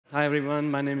Hi, everyone.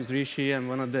 My name is Rishi. I'm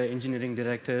one of the engineering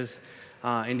directors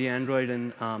in the Android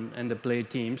and the Play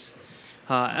teams.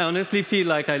 I honestly feel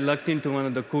like I lucked into one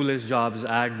of the coolest jobs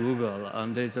at Google.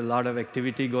 There's a lot of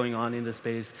activity going on in the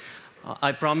space.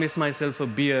 I promised myself a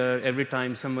beer every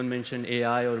time someone mentioned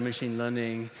AI or machine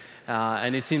learning,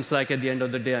 and it seems like at the end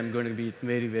of the day, I'm going to be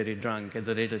very, very drunk at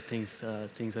the rate of things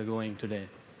are going today.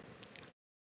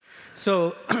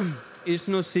 So it's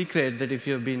no secret that if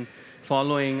you've been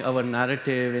following our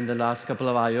narrative in the last couple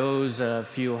of I/Os, a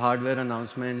few hardware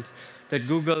announcements, that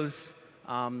Google's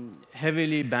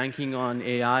heavily banking on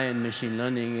AI and machine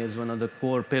learning is one of the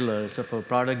core pillars of our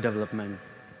product development.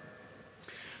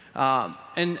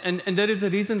 And there is a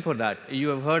reason for that. You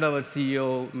have heard our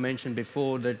CEO mention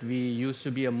before that we used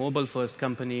to be a mobile-first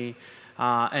company,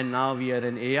 and now we are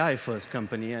an AI-first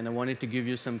company. And I wanted to give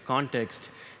you some context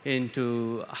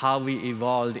into how we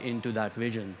evolved into that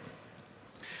vision.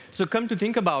 So come to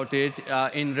think about it,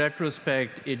 in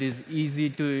retrospect, it is easy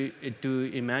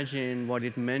to imagine what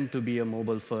it meant to be a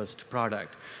mobile-first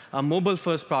product. A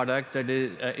mobile-first product that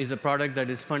is a product that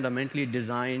is fundamentally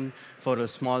designed for a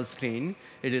small screen.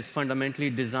 It is fundamentally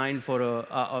designed for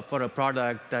a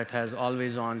product that has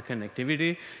always-on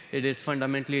connectivity. It is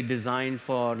fundamentally designed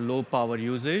for low-power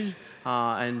usage,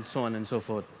 and so on and so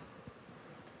forth.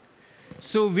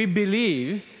 So we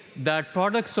believe that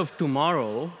products of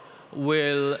tomorrow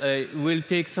will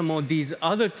take some of these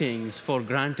other things for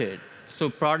granted. So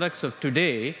products of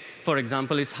today, for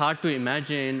example, it's hard to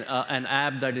imagine an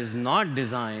app that is not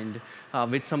designed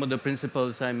with some of the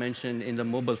principles I mentioned in the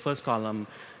mobile first column.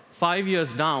 5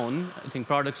 years down, I think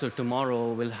products of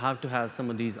tomorrow will have to have some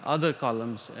of these other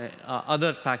columns,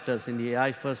 other factors in the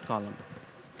AI first column.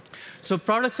 So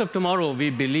products of tomorrow, we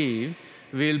believe,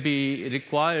 will be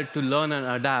required to learn and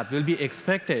adapt, will be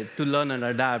expected to learn and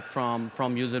adapt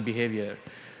from user behavior.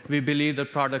 We believe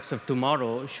that products of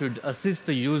tomorrow should assist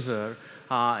the user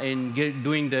in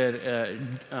doing their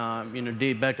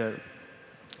day better.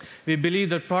 We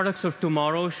believe that products of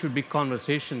tomorrow should be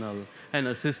conversational and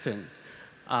assistant.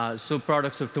 So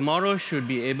products of tomorrow should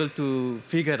be able to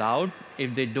figure out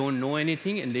if they don't know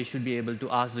anything, and they should be able to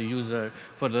ask the user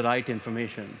for the right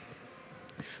information.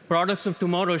 Products of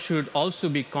tomorrow should also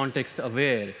be context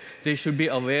aware. They should be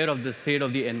aware of the state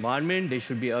of the environment, they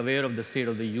should be aware of the state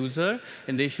of the user,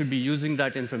 and they should be using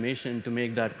that information to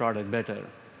make that product better.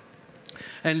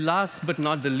 And last but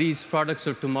not the least, products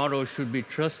of tomorrow should be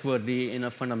trustworthy in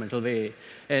a fundamental way.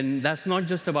 And that's not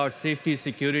just about safety,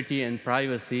 security, and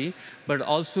privacy, but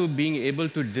also being able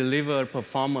to deliver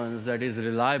performance that is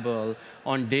reliable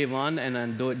on day one and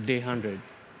on day 100.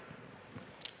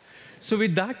 So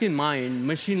with that in mind,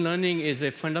 machine learning is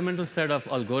a fundamental set of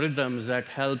algorithms that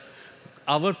help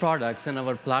our products and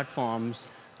our platforms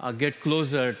get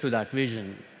closer to that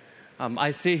vision.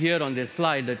 I say here on this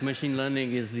slide that machine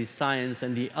learning is the science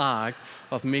and the art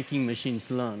of making machines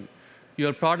learn.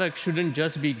 Your product shouldn't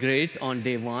just be great on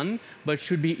day one, but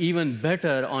should be even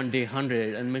better on day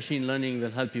 100, and machine learning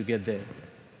will help you get there.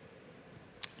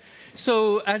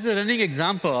 So as a running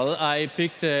example, I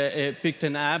picked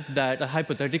an app, a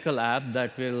hypothetical app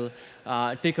that will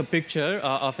take a picture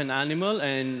of an animal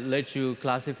and let you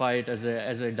classify it as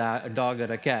a dog or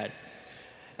a cat.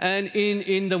 And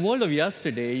in the world of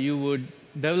yesterday, you would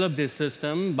develop this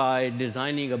system by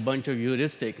designing a bunch of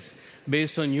heuristics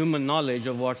based on human knowledge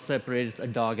of what separates a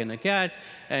dog and a cat,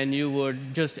 and you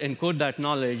would just encode that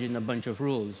knowledge in a bunch of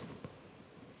rules.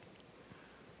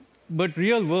 But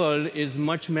real world is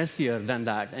much messier than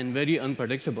that and very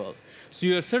unpredictable. So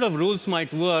your set of rules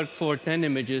might work for 10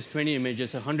 images, 20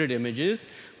 images, 100 images,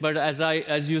 but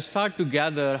as you start to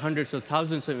gather hundreds of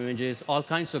thousands of images, all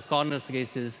kinds of corner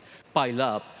cases pile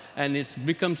up, and it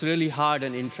becomes really hard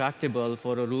and intractable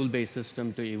for a rule-based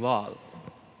system to evolve.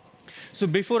 So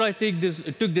before I took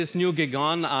this new gig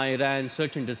on, I ran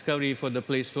search and discovery for the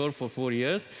Play Store for 4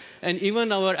 years. And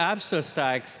even our App Store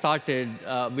stack started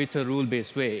with a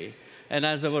rule-based way. And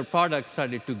as our product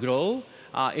started to grow,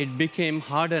 it became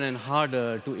harder and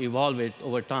harder to evolve it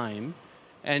over time.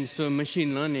 And so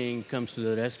machine learning comes to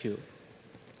the rescue.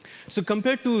 So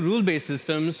compared to rule-based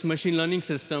systems, machine learning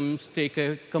systems take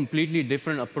a completely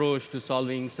different approach to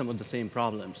solving some of the same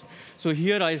problems. So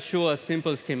here I show a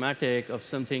simple schematic of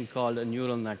something called a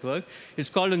neural network. It's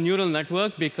called a neural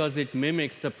network because it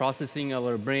mimics the processing of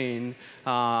our brain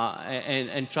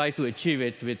and try to achieve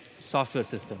it with software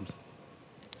systems.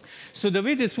 So the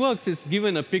way this works is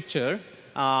given a picture,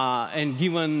 and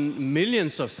given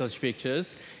millions of such pictures,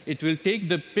 it will take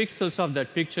the pixels of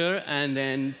that picture and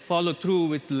then follow through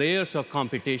with layers of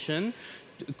computation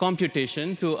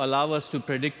to allow us to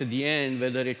predict at the end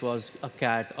whether it was a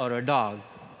cat or a dog.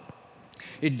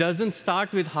 It doesn't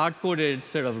start with hard-coded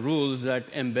set of rules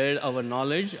that embed our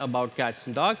knowledge about cats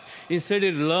and dogs. Instead,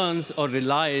 it learns or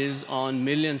relies on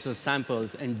millions of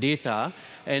samples and data.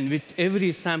 And with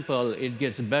every sample, it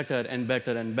gets better and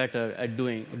better and better at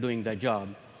doing that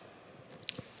job.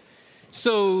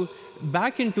 So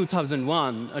back in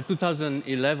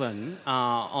 2011,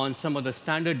 on some of the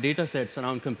standard data sets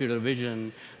around computer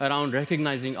vision, around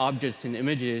recognizing objects in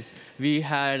images, we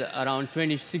had around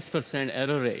 26%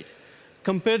 error rate.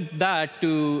 Compare that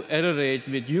to error rate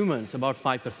with humans, about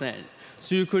 5%.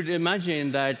 So you could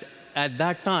imagine that at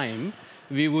that time,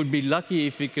 we would be lucky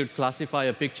if we could classify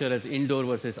a picture as indoor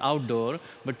versus outdoor,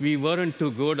 but we weren't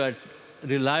too good at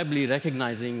reliably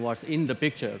recognizing what's in the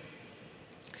picture.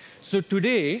 So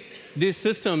today, these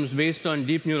systems based on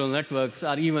deep neural networks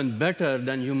are even better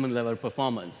than human-level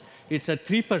performance. It's a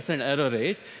 3% error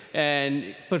rate,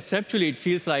 and perceptually, it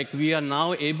feels like we are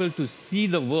now able to see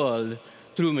the world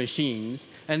through machines,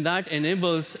 and that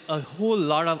enables a whole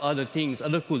lot of other things,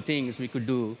 other cool things we could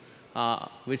do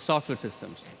with software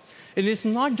systems. And it's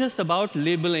not just about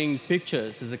labeling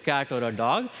pictures as a cat or a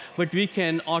dog, but we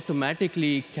can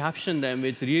automatically caption them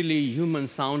with really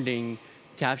human-sounding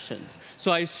captions.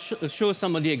 So I show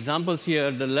some of the examples here.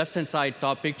 The left-hand side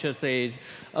top picture says,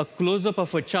 a close-up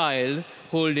of a child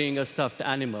holding a stuffed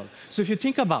animal. So if you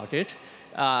think about it,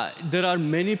 there are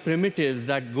many primitives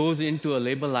that goes into a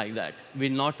label like that. We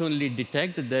not only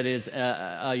detect that there is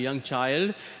a young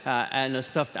child and a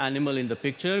stuffed animal in the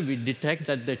picture, we detect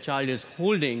that the child is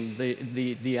holding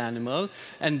the animal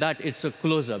and that it's a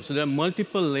close-up. So there are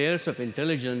multiple layers of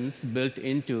intelligence built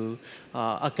into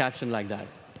a caption like that.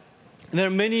 There are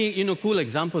many cool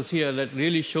examples here that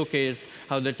really showcase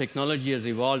how the technology has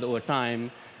evolved over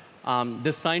time.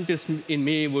 The scientist in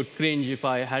me would cringe if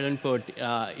I hadn't put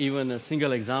even a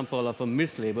single example of a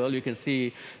mislabel. You can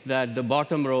see that the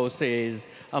bottom row says,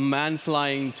 a man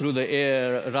flying through the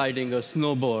air riding a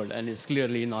snowboard, and it's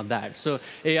clearly not that. So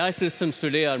AI systems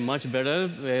today are much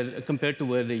better compared to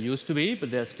where they used to be,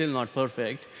 but they're still not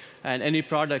perfect. And any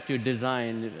product you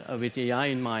design with AI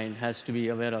in mind has to be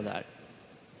aware of that.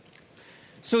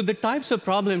 So the types of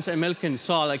problems ML can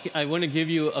solve, I want to give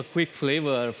you a quick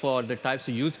flavor for the types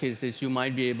of use cases you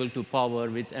might be able to power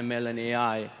with ML and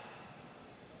AI.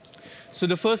 So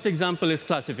the first example is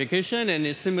classification, and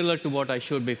it's similar to what I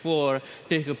showed before.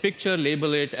 Take a picture,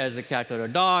 label it as a cat or a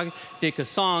dog. Take a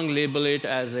song, label it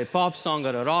as a pop song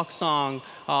or a rock song.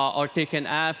 Or take an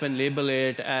app and label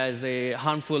it as a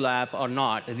harmful app or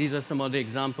not. These are some of the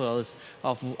examples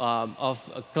of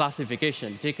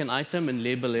classification. Take an item and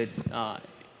label it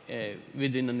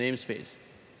within a namespace.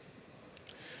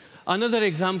 Another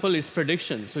example is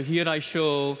prediction. So here I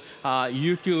show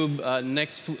YouTube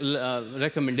next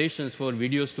recommendations for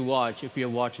videos to watch if you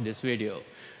have watched this video.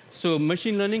 So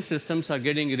machine learning systems are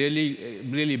getting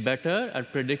really better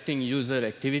at predicting user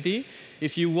activity.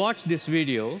 If you watch this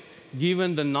video,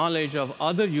 given the knowledge of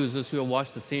other users who have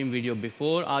watched the same video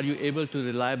before, are you able to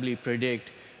reliably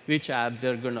predict which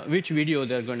video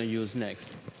they're going to use next?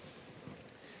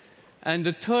 And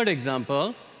the third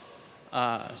example,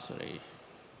 sorry,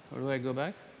 how do I go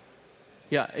back?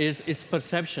 Yeah, is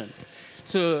perception.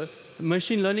 So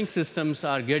machine learning systems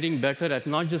are getting better at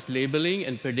not just labeling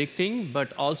and predicting,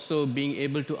 but also being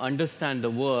able to understand the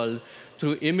world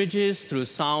through images, through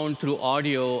sound, through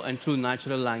audio, and through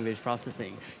natural language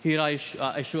processing. Here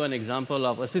I show an example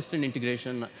of assistant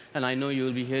integration, and I know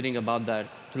you'll be hearing about that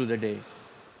through the day.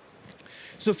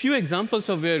 So a few examples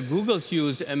of where Google's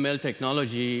used ML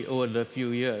technology over the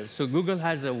few years. So Google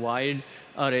has a wide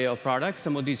array of products.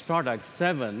 Some of these products,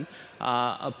 7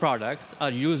 products,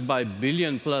 are used by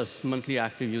billion-plus monthly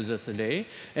active users a day,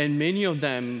 and many of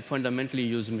them fundamentally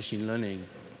use machine learning.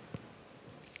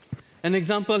 An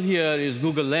example here is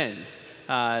Google Lens.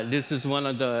 This is one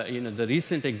of the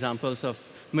recent examples of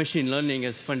machine learning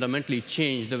has fundamentally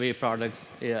changed the way products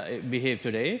behave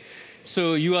today.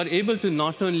 So you are able to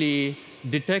not only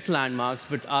detect landmarks,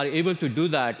 but are able to do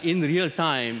that in real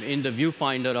time in the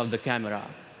viewfinder of the camera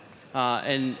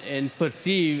and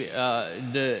perceive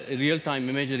the real-time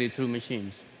imagery through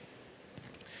machines.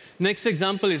 Next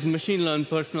example is machine-learned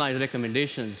personalized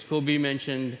recommendations. Kobe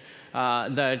mentioned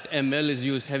that ML is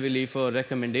used heavily for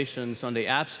recommendations on the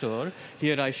App Store.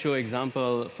 Here I show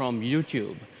example from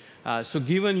YouTube. So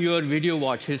given your video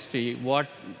watch history, what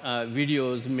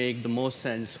videos make the most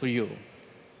sense for you?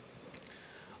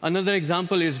 Another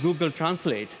example is Google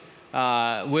Translate,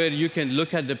 where you can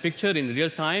look at the picture in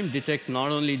real time, detect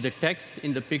not only the text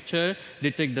in the picture,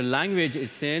 detect the language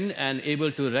it's in, and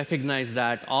able to recognize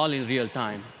that all in real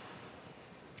time.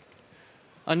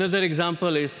 Another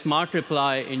example is Smart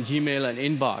Reply in Gmail and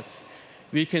Inbox.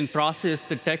 we can process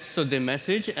the text of the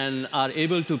message and are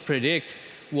able to predict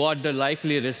what the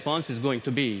likely response is going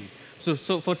to be. So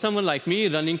for someone like me,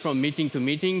 running from meeting to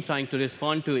meeting, trying to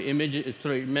respond to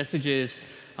messages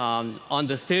on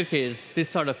the staircase, this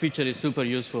sort of feature is super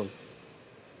useful.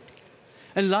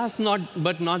 And last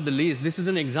but not the least, this is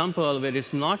an example where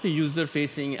it's not a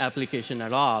user-facing application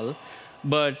at all,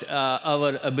 but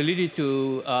our ability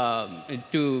to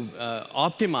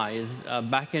optimize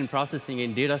back-end processing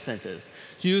in data centers.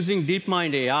 So using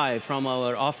DeepMind AI from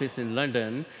our office in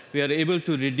London, we are able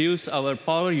to reduce our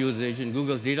power usage in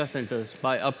Google's data centers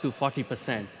by up to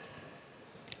 40%.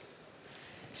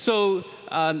 So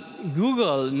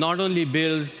Google not only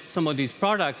builds some of these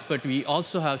products, but we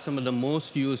also have some of the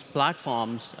most used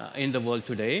platforms in the world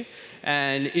today.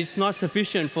 And it's not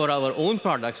sufficient for our own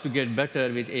products to get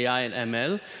better with AI and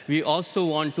ML. We also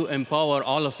want to empower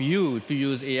all of you to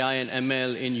use AI and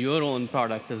ML in your own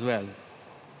products as well.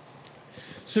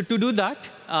 So to do that,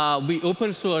 we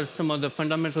open source some of the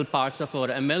fundamental parts of our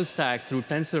ML stack through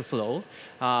TensorFlow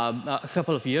a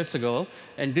couple of years ago.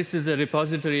 And this is a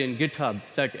repository in GitHub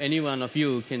that any one of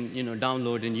you can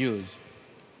download and use.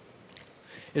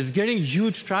 It's getting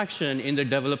huge traction in the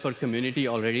developer community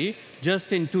already.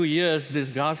 Just in 2 years, this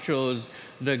graph shows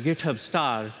the GitHub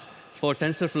stars for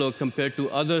TensorFlow compared to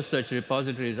other such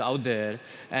repositories out there.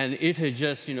 And it has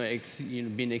just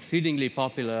been exceedingly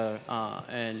popular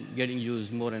and getting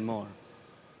used more and more.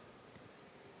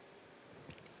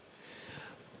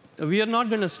 We are not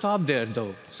going to stop there,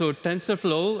 though. So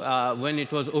TensorFlow, when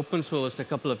it was open sourced a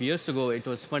couple of years ago, it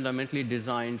was fundamentally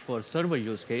designed for server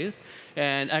use case.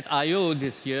 And at I/O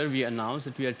this year, we announced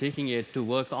that we are taking it to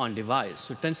work on device.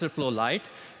 So TensorFlow Lite,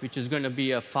 which is going to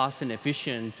be a fast and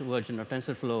efficient version of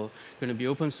TensorFlow, going to be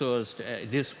open sourced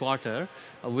this quarter,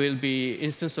 will be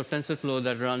instance of TensorFlow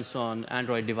that runs on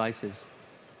Android devices.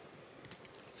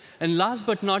 And last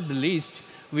but not the least,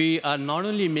 we are not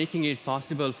only making it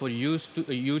possible for you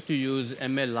to use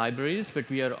ML libraries, but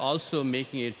we are also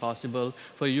making it possible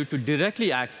for you to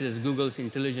directly access Google's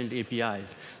intelligent APIs.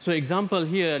 So example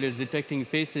here is detecting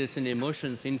faces and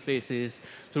emotions in faces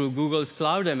through Google's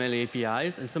Cloud ML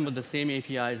APIs, and some of the same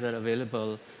APIs are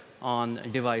available on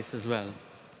device as well.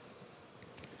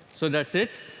 So that's it.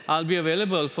 I'll be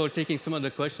available for taking some of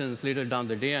the questions later down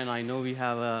the day, and I know we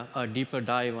have a deeper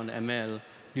dive on ML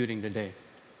during the day.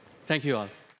 Thank you all.